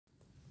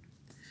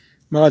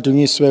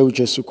Makadunyiswe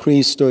uJesu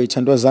Kristo.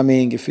 Ithandwa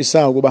zami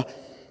ngifisa ukuba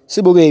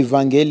sibuke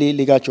ivangeli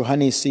lika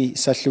Johannesi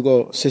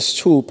isahluko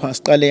sesithupha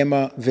siqale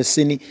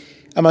emavesini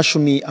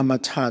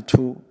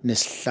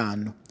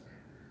 35.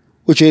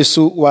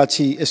 uJesu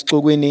wathi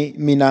esixukwini,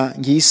 mina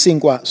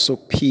ngiyisinkwa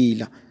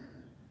sokuphila,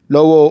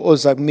 lowo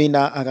oza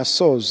kumina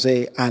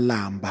akasoze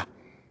alamba,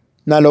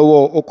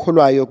 nalowo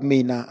okholwayo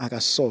kumina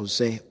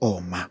akasoze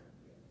oma.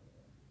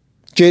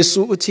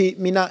 Jesu uthi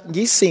mina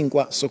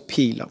ngiyisinkwa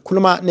sokuphila.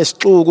 Khuluma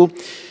nesixuku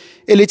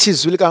elithi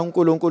izwi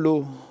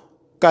likaNkulunkulu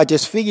kade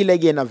sifikile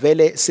kuyena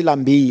vele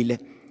silambile.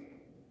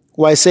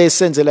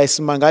 Wayesenzela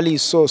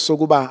isimangaliso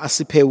sokuba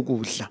asiphe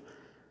ukudla.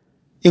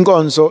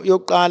 Inkonzo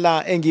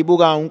yokuqala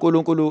engibuka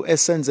uNkulunkulu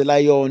esenzela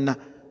yona,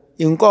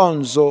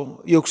 inkonzo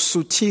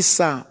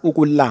yokusuthisa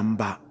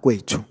ukulamba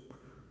kwethu.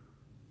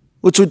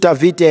 Uthi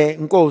uDavide,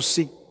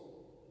 Nkosi,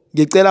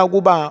 ngicela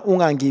ukuba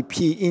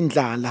ungangiphi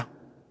indlala,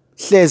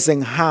 hleze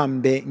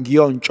ngihambe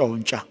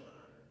ngiyontshontsha.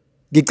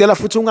 Ngicela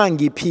futhi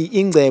ungangiphi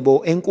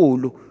ingcebo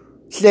enkulu,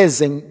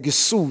 hleze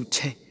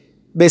ngisuthe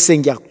bese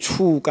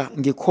ngiyakuthuka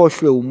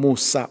ngikhohlwe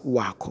umusa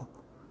wakho.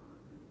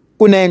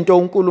 Kunento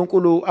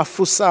uNkulunkulu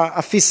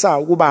afisa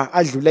ukuba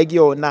adlule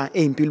kuyona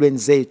ezimpilweni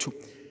zethu.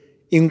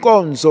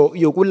 Inkonzo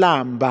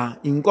yokulamba,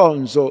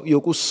 inkonzo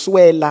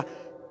yokuswela,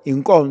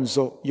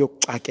 inkonzo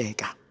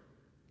yokuxakeka.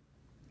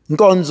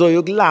 Inkonzo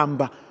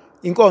yokulamba,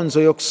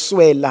 inkonzo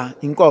yokuswela,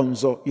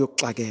 inkonzo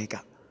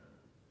yokuxakeka.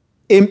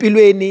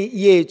 Empilweni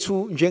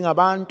yethu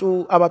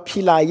njengabantu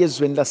abaphilayo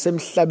ezweni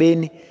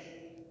lasemhlabeni,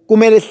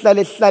 kumele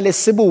hlale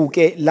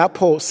sibuke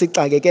lapho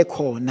sixakeke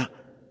khona.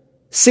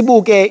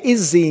 Sibuke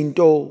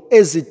izinto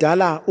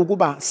ezidala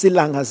ukuba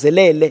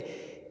silangazelele,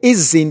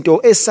 izinto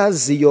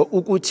esaziyo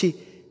ukuthi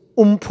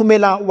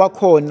umphumela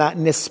wakhona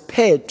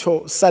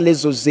nesiphetho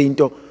salezo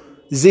zinto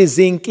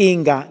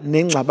zizinkinga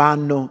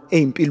nengxabano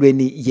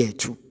ezimpilweni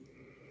yethu.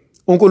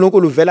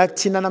 uNkulunkulu vela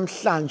kuthina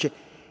namhlanje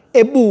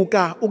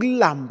ebuka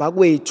ukulamba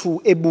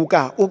kwethu,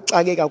 ebuka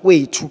ukuxakeka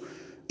kwethu,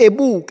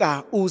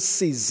 ebuka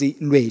usizi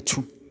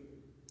lwethu.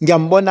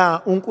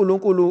 Ngiyambona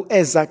uNkulunkulu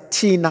eza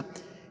kuthina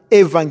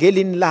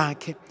evangelini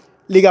lakhe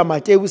lika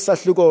Mateyu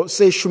isahluko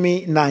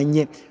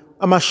se-11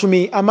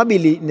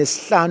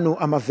 25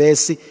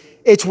 amavesi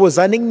ethi,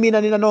 wozani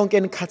kumina nina nonke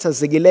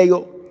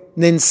enikhathazekileyo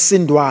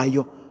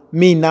nenisindwayo,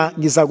 mina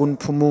ngiza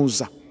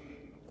kuniphumuza.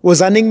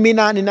 Wozani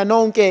kumina nina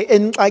nonke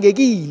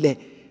enixakekile,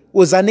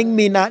 wozani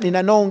kumina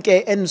nina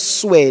nonke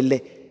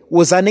eniswele,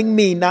 wozani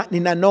kumina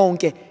nina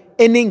nonke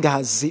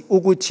eningazi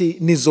ukuthi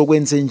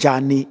nizokwenza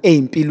njani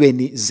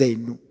ezimpilweni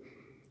zenu.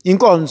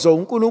 Inkonzo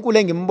uNkulunkulu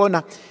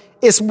engimbona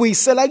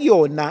esibuyisela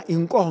kuyona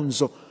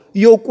inkonzo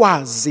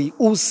yokwazi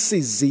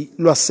usizi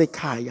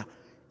lwasekhaya,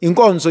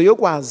 inkonzo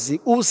yokwazi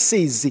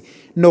usizi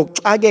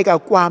nokuxakeka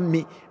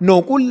kwami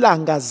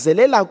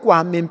nokulangazelela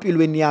kwami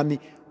empilweni yami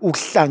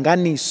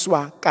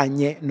ukuhlanganiswa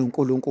kanye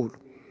noNkulunkulu.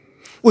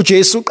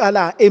 uJesu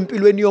uqala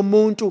empilweni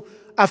yomuntu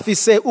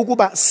afise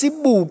ukuba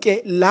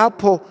sibuke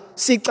lapho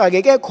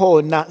sixakeke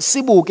khona,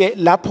 sibuke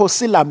lapho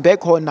silambe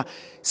khona,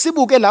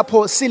 sibuke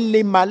lapho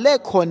silimale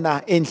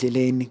khona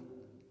endleleni.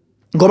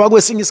 Ngoba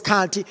kwesinye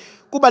isikhathi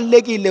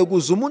kubalekile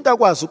ukuze umuntu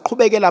akwazi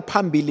ukuqhubekela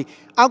phambili,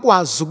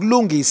 akwazi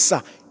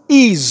ukulungisa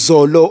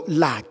izolo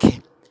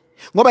lakhe.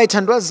 Ngoba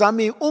ithandwa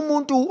zami,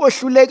 umuntu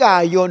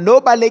ohlulekayo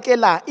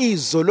nobalekela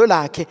izolo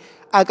lakhe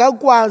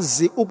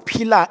akakwazi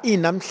ukuphila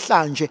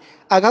inamhlanje,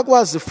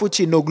 akakwazi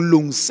futhi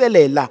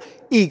nokulungiselela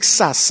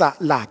ikusasa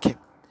lakhe.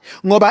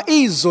 Ngoba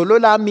izolo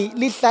lami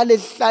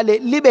lihlale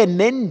libe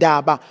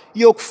nendaba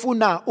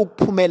yokufuna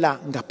ukuphumela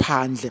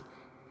ngaphandle.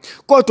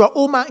 Kodwa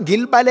uma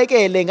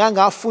ngilibalekele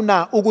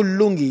ngangafuna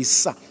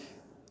ukulungisa,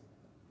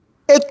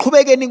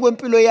 ekuqhubekeni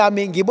kwempilo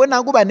yami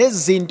ngibona kuba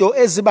nezinto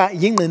eziba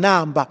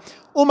yingqinamba.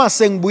 Uma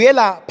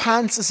sengibuyela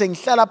phansi,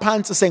 sengihlala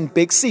phansi,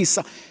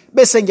 sengibhekisisa,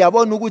 bese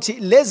ngiyabona ukuthi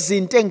lezi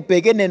zinto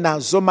engibhekene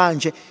nazo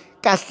manje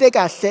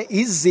kahle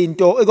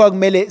izinto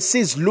ekwakumele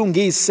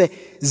sizilungise,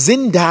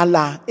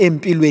 zindala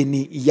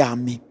empilweni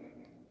yami.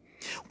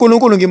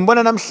 uNkulunkulu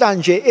ngimbona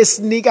namhlanje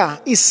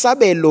esinika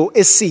isabelo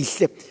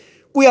esihle.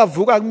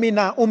 Kuyavuka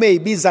kumina uma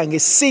eyibiza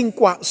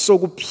ngesinkwa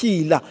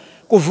sokuphila,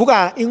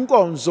 kuvuka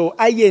inkonzo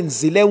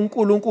ayenzile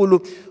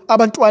uNkulunkulu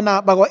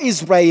abantwana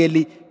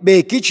bakwaIsrayeli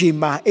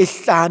begijima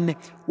ehlane,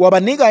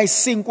 wabanika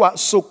isinkwa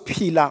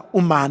sokuphila,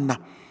 umana.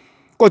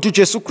 Kodwa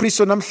uJesu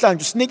Kristo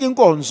namhlanje usinika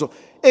inkonzo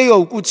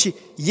eyokuthi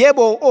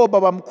yebo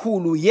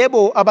obabamkhulu,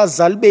 yebo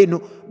abazali benu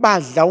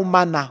badla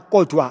umana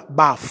kodwa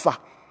bafa,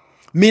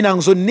 mina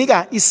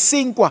ngizonika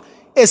isinkwa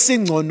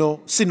esingcono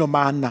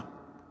sinomana.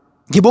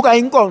 Ngibuka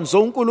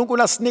inkonzo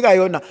uNkulunkulu asinika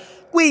yona,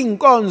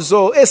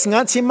 kuyinkonzo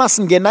esingathi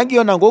masingena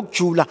kuyona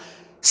ngokujula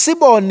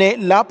sibone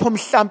lapho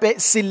mhlambe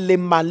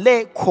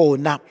silimale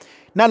khona,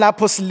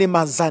 nalapho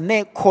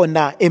silimazane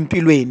khona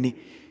empilweni.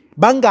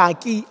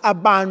 Bangaki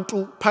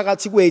abantu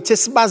phakathi kwethu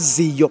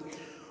esibaziyo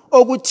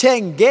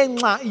okuthe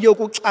ngenxa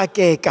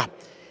yokuxakeka,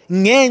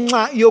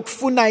 ngenxa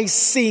yokufuna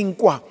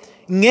isinkwa,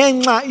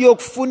 ngenxa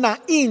yokufuna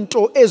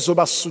into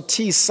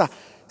ezobasuthisa,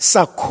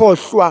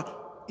 sakhohlwa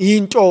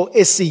into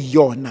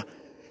esiyona.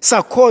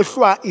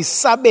 sakhohlwa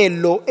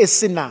isabelo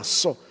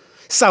esinaso,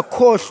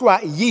 sakhohlwa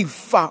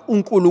yifa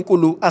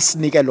uNkulunkulu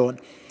asinike lona.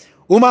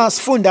 Uma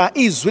sifunda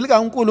izwi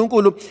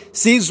likaNkulunkulu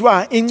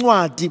sizwa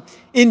incwadi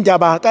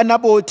indaba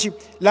kaNabothi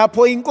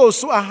lapho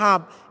inkosi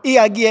uAhab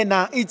iya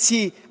kuyena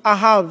ithi,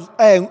 Ahab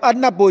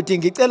Nabothi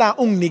ngicela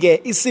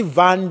unginike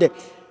isivande.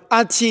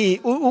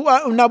 Athi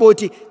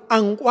uNabothi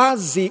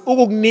angikwazi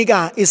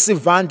ukukunika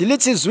isivande.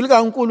 Lithi izwi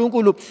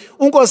likaNkulunkulu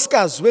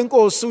unkosikazi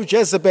wenkosi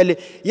uJezebeli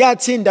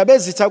yathi indaba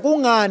ezitha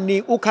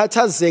kungani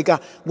ukhathazeka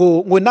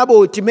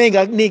ngoNabothi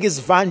mengakunika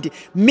isivande,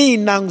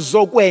 mina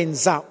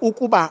ngizokwenza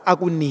ukuba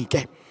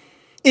akunike.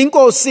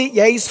 Inkosi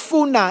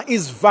yayisifuna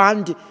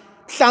isivande,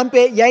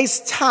 mhlambe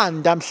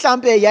yayisithanda,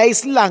 mhlambe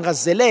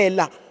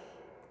yayisilangazelela,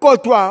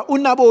 kodwa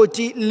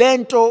uNabothi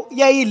lento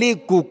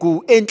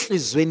yayiligugu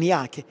enhlizweni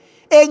yakhe,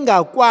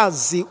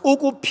 engakwazi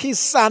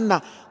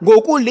ukuphisana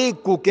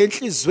ngokuligugu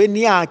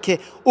enhlizweni yakhe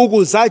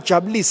ukuze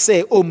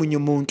ajabulise omunye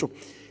umuntu.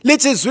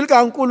 Lithi izwi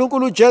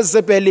likaNkulunkulu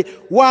uJezebeli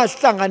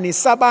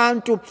wahlanganisa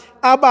abantu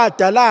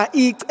abadala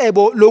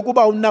icebo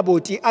lokuba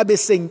uNabothi abe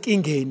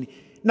senkingeni.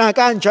 Na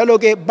kanjalo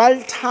ke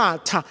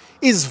balithatha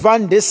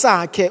isivande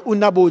sakhe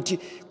uNabothi,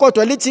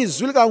 kodwa lithi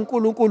izwi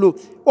likaNkulunkulu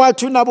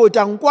wathi uNabothi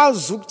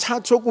angikwazi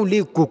ukuthatha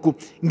okuligugu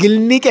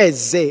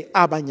ngilinikeze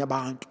abanye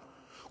abantu.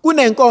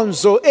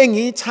 Kunenkonzo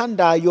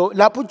engiyithandayo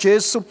lapho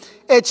uJesu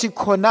ethi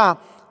khona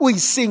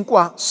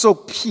uyisinkwa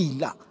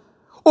sokuphila,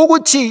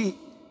 ukuthi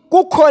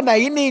kukhona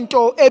yini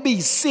into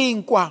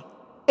ebiyisinkwa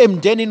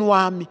emndenini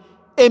wami,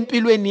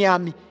 empilweni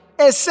yami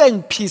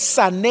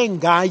esengiphisane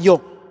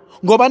ngayo,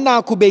 ngoba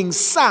nakho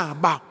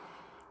bengisaba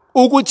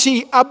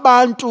ukuthi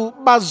abantu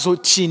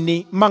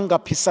bazothini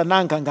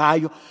mangaphisananga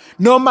ngayo,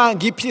 noma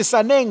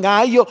ngiphisane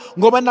ngayo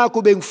ngoba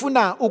nakho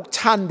bengifuna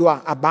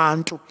ukuthandwa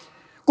abantu.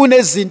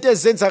 Kunezinto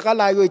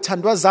ezenzakalayo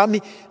ithandwa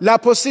zami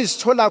lapho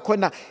sisithola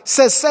khona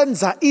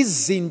sesenza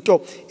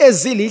izinto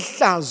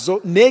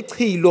ezilihlazo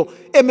nechilo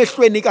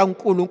emehlweni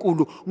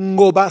kaNkulunkulu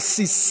ngoba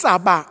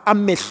sisaba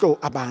amehlo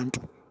abantu.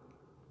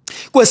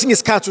 Kwesinye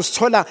isikhathi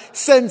usithola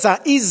senza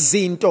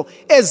izinto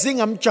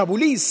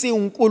ezingamjabulisi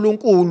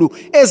uNkulunkulu,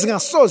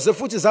 ezingasoze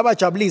futhi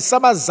zabajabulisa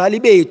abazali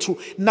bethu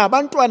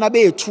nabantwana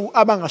bethu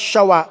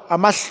abangashawa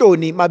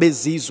amahloni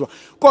mabezizwa,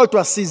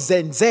 kodwa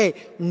sizenze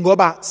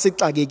ngoba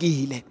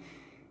sixakekile.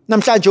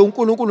 Namhlanje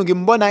uNkulunkulu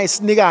ngimbona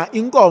esinika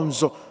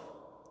inkonzo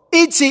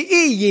ithi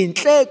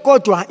iyinhle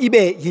kodwa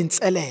ibe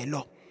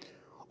yinselelo.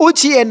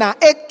 Uthi yena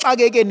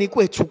ekuxakekeni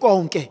kwethu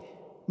konke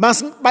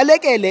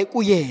masibalekele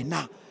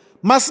kuyena,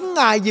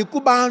 masingayi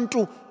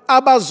kubantu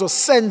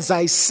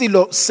abazosenza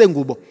isilo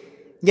sengubo.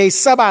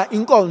 Ngiyisaba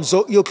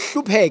inkonzo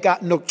yokuhlupheka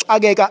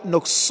nokuxakeka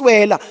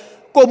nokuswela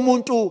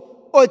komuntu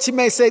othi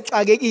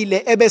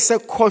mesexakekile ebese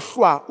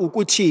khohlwa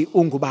ukuthi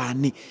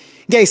ungubani.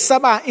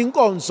 Ngiyisaba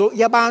inkonzo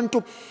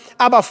yabantu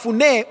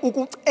abafune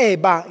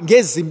ukuceba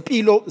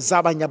ngezimpilo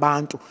zabanye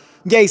abantu.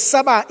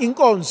 Ngiyisaba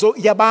inkonzo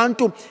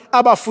yabantu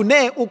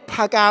abafune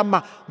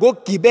ukuphakama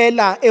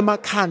ngokugibela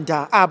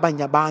emakhanda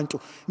abanye abantu.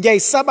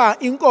 Ngiyisaba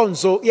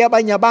inkonzo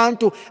yabanye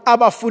abantu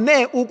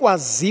abafune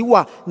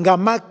ukwaziwa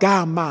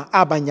ngamagama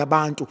abanye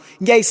abantu.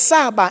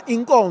 Ngiyisaba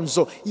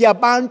inkonzo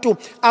yabantu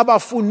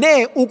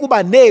abafune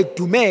ukuba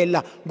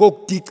nedumela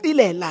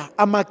ngokudicilela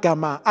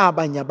amagama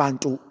abanye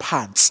abantu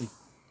phansi.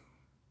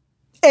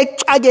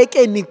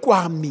 Ekuxakekeni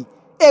kwami,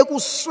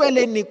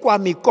 ekusweleni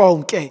kwami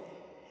konke,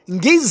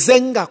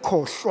 ngize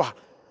ngakhohlwa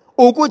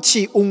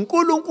ukuthi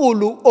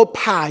uNkulunkulu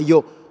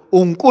ophayo,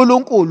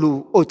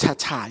 uNkulunkulu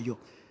othathayo.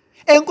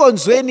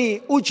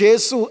 Enkonzweni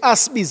uJesu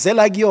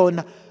asibizela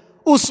kuyona,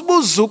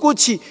 usibuza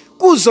ukuthi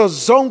kuzo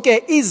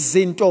zonke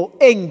izinto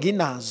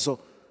enginazo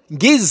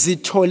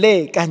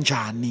ngizithole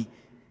kanjani,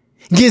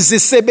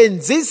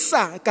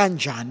 ngizisebenzisa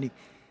kanjani.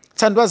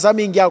 Thandwa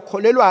zami,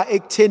 ngiyakholelwa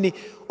ekutheni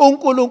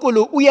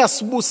uNkulunkulu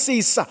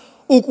uyasibusisa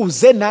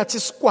ukuze nathi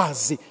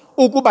sikwazi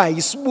ukuba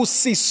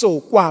yisibusiso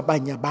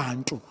kwabanye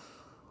abantu.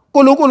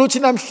 uNkulunkulu uthi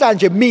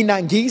namhlanje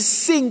mina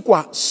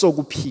ngiyisinkwa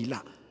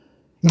sokuphila,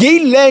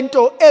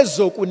 ngiyilento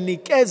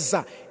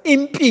ezokunikeza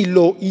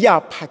impilo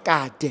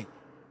yaphakade.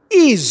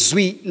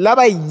 Izwi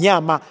laba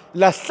inyama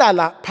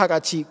lahlala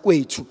phakathi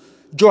kwethu.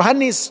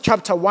 Johannes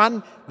chapter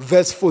 1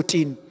 verse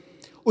 14.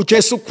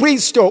 uJesu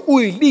Kristo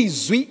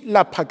uyilizwi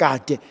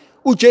laphakade.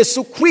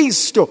 uJesu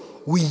Kristo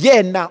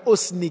uyena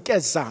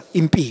osinikeza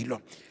impilo.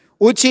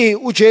 Uthi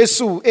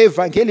uJesu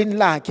evangelini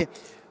lakhe,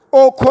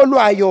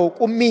 okholwayo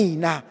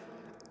kumina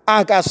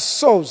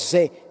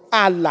akasoze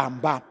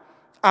alamba,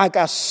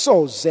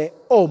 akasoze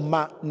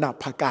oma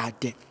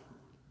naphakade.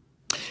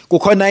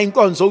 Kukhona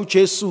inkonzo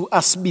uJesu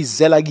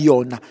asibizela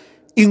kuyona,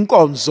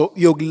 inkonzo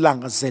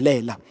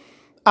yokulangazelela.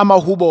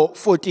 Amahubo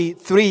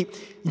 43,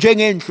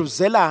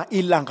 njengendluzela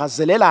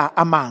ilangazelela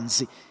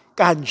amanzi,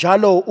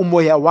 kanjalo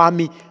umoya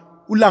wami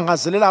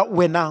ulangazelela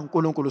wena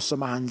Nkulunkulu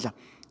Somandla.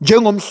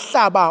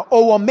 Njengomhlaba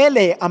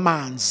owomele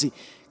amanzi,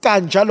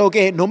 kanjalo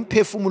ke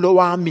nomphefumulo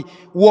wami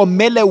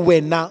womele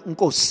wena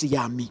Nkosi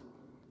yami.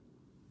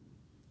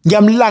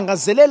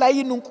 Ngiyamlangazelela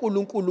yini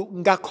uNkulunkulu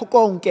ngakho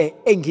konke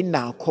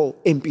enginakho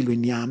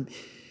empilweni yami.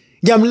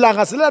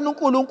 Ngiyamlangazelela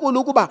uNkulunkulu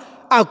ukuba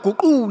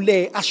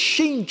aguqule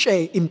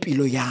ashintshe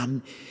impilo yami.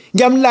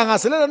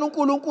 Ngiyamlangazelela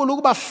uNkulunkulu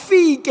ukuba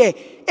fike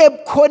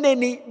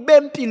ebukhoneni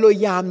bempilo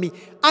yami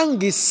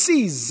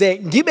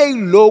angisize ngibe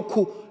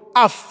yilokhu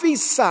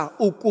afisa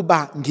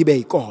ukuba ngibe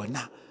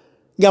yikona.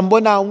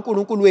 Ngiyambona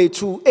uNkulunkulu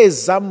wethu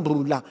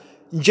ezambula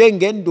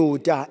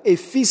njengendoda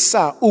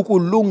efisa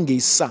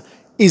ukulungisa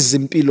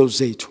izimpilo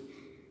zethu.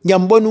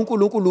 Ngiyambona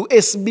uNkulunkulu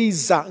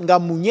esibiza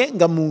ngamunye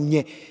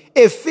ngamunye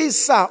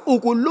efisa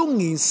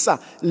ukulungisa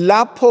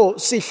lapho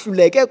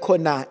sihluleke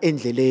khona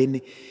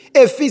endleleni,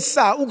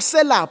 efisa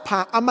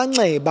ukuselapha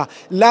amanxeba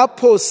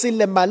lapho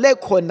silemale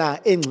khona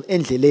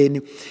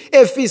endleleni,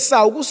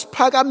 efisa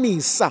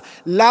ukusiphakamisa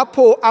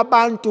lapho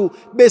abantu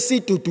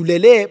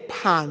besidudulele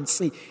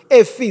phansi,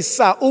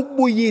 efisa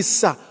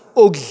ukubuyisa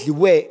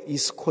okudliwe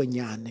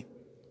isikhonyane.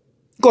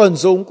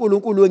 Konzo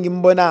uNkulunkulu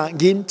engimbona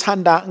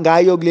ngimthanda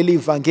ngayo kuleli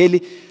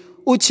ivangeli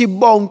uthi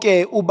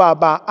bonke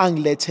uBaba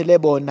angilethele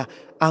bona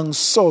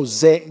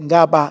angisoze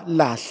ngaba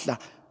lahla,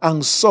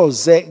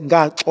 angisoze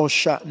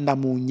ngaxosha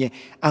namunye,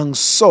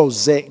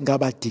 angisoze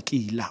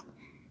ngabadikila.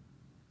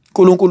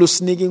 uNkulunkulu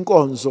sinika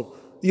inkonzo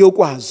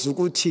yokwazi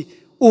ukuthi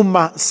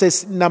uma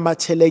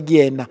sesinamathele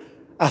kuyena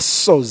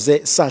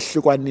asisoze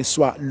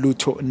sahlukaniswa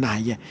lutho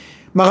naye.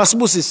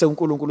 Makasibusise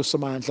uNkulunkulu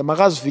somandla,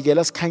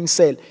 makasivikela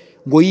sikhanyisele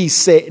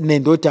ngoyise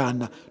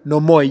nendodana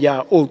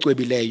nomoya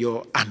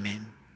ocwebileyo. Amen.